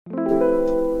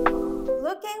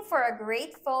Looking for a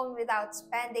great phone without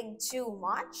spending too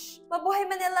much? Mabuhay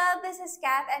Manila, this is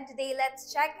Kat, and today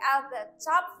let's check out the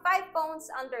top 5 phones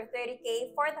under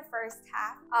 30K for the first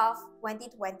half of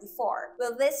 2024.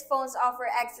 Will these phones offer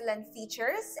excellent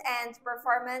features and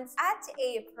performance at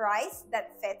a price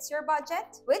that fits your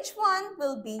budget? Which one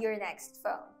will be your next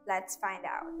phone? Let's find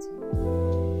out.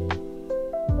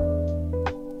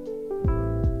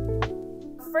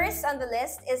 First on the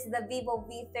list is the Vivo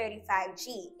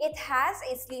V35G. It has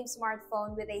a slim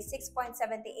smartphone with a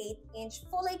 6.78-inch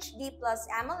Full HD Plus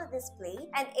AMOLED display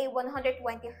and a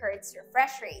 120Hz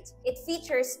refresh rate. It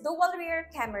features dual rear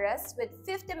cameras with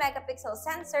 50-megapixel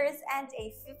sensors and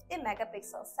a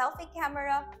 50-megapixel selfie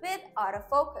camera with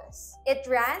autofocus. It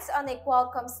runs on a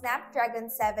Qualcomm Snapdragon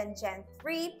 7 Gen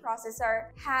 3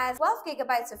 processor, has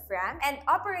 12GB of RAM, and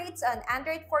operates on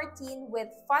Android 14 with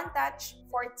FunTouch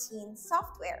 14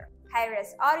 software.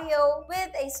 High-res audio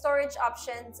with a storage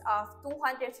options of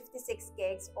 256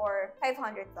 gigs or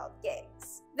 512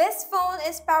 gigs. This phone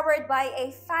is powered by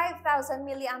a 5,000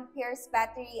 mAh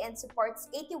battery and supports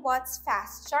 80 watts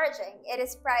fast charging. It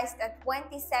is priced at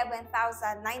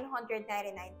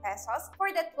 27,999 pesos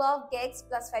for the 12 gigs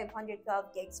plus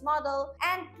 512 gigs model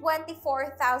and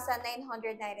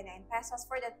 24,999 pesos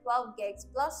for the 12 gigs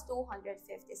plus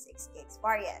 256 gigs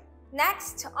variant.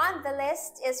 Next on the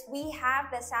list is we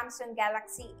have the Samsung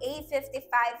Galaxy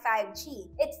A55 5G.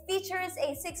 It features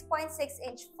a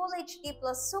 6.6-inch Full HD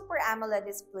Plus Super AMOLED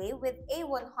display with a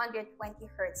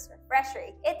 120Hz refresh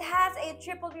rate. It has a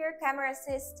triple rear camera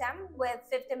system with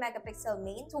 50-megapixel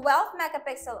main,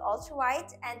 12-megapixel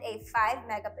ultra-wide, and a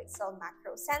 5-megapixel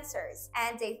macro sensors,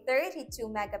 and a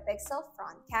 32-megapixel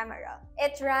front camera.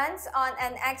 It runs on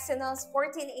an Exynos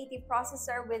 1480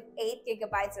 processor with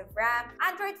 8GB of RAM,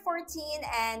 Android 14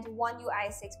 and One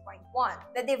UI 6.1.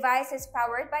 The device is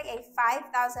powered by a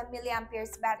 5,000 mAh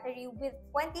battery with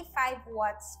 25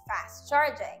 watts fast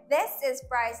charging. This is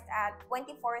priced at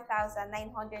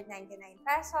 24,999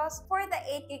 pesos for the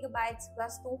 8GB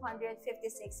plus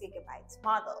 256GB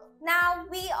model. Now,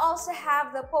 we also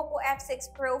have the Poco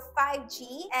F6 Pro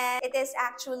 5G, and it is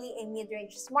actually a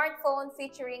mid-range smartphone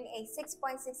featuring a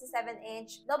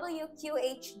 6.67-inch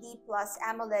WQHD Plus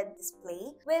AMOLED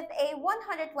display with a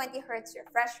 120Hz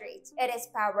refresh rate. It is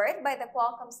powered by the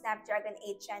Qualcomm Snapdragon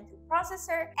 8 Gen 2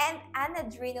 processor and an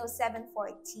Adreno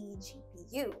 740T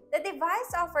GPU. The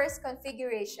device offers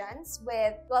configurations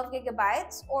with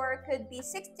 12GB or could be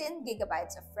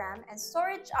 16GB of RAM and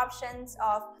storage options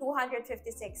of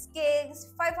 256 gigs,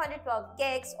 512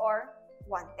 gigs, or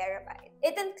 1 TB.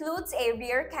 It includes a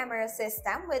rear camera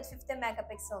system with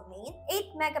 50-megapixel main,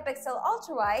 8-megapixel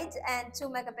ultra-wide, and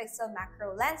 2-megapixel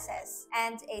macro lenses,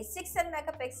 and a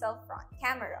 16-megapixel front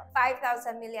camera,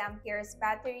 5,000 mAh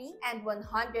battery, and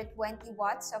 120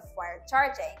 watts of wired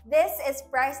charging. This is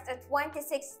priced at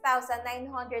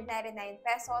 26,999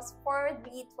 pesos for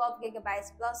the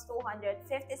 12GB plus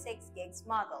 256 gigs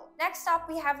model. Next up,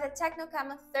 we have the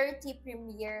Tecnocam 30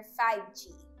 Premier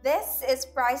 5G. This is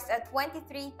priced at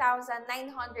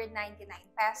 23,999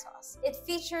 pesos. It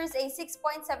features a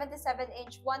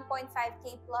 6.77-inch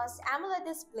 1.5K plus AMOLED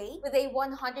display with a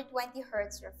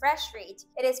 120Hz refresh rate.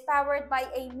 It is powered by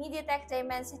a MediaTek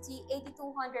Dimensity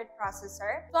 8200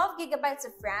 processor, 12GB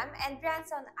of RAM, and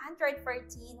runs on Android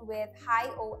 14 with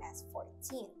iOS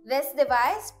 14. This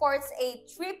device sports a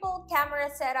triple camera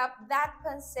setup that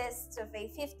consists of a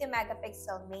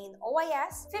 50-megapixel main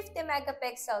OIS,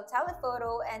 50-megapixel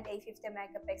telephoto, and a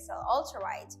 50-megapixel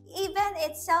ultra-wide. Even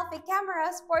its selfie camera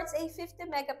sports a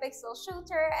 50-megapixel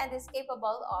shooter and is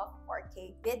capable of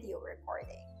 4K video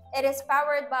recording. It is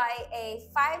powered by a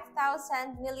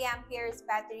 5,000 mAh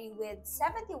battery with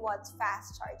 70 watts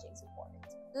fast charging support.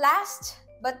 Last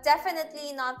but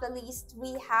definitely not the least,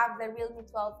 we have the Realme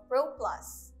 12 Pro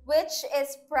Plus, which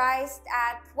is priced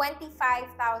at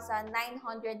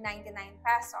 25,999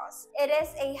 pesos. It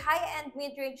is a high-end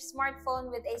mid-range smartphone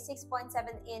with a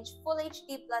 6.7-inch Full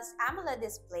HD Plus AMOLED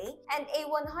display and a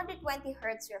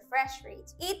 120Hz refresh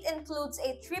rate. It includes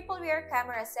a triple rear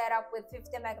camera setup with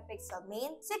 50-megapixel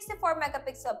main,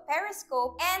 64-megapixel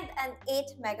periscope, and an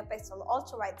 8-megapixel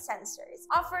ultra-wide sensors,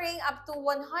 offering up to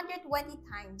 120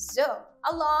 times zoom,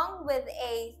 along with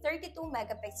a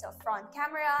 32-megapixel front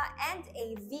camera and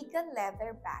a vegan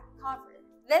leather back cover.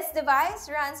 This device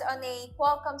runs on a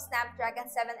Qualcomm Snapdragon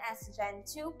 7S Gen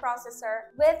 2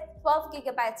 processor with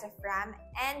 12GB of RAM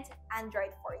and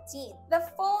Android 14. The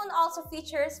phone also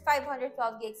features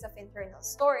 512 gigs of internal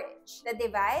storage. The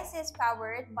device is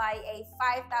powered by a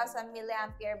 5,000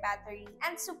 mAh battery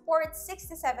and supports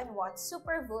 67 watt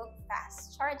SuperVOOC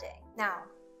fast charging. Now,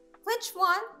 which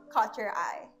one caught your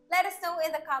eye? Let us know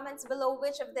in the comments below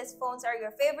which of these phones are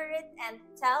your favorite and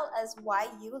tell us why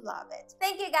you love it.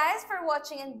 Thank you guys for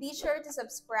watching, and be sure to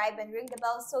subscribe and ring the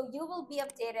bell so you will be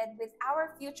updated with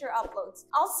our future uploads.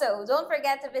 Also, don't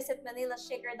forget to visit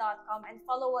manilashaker.com and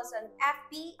follow us on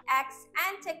FB, X,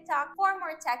 and TikTok for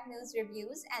more tech news,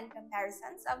 reviews, and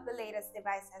comparisons of the latest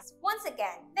devices. Once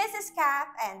again, this is Cap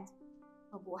and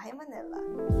Mabuhay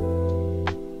Manila!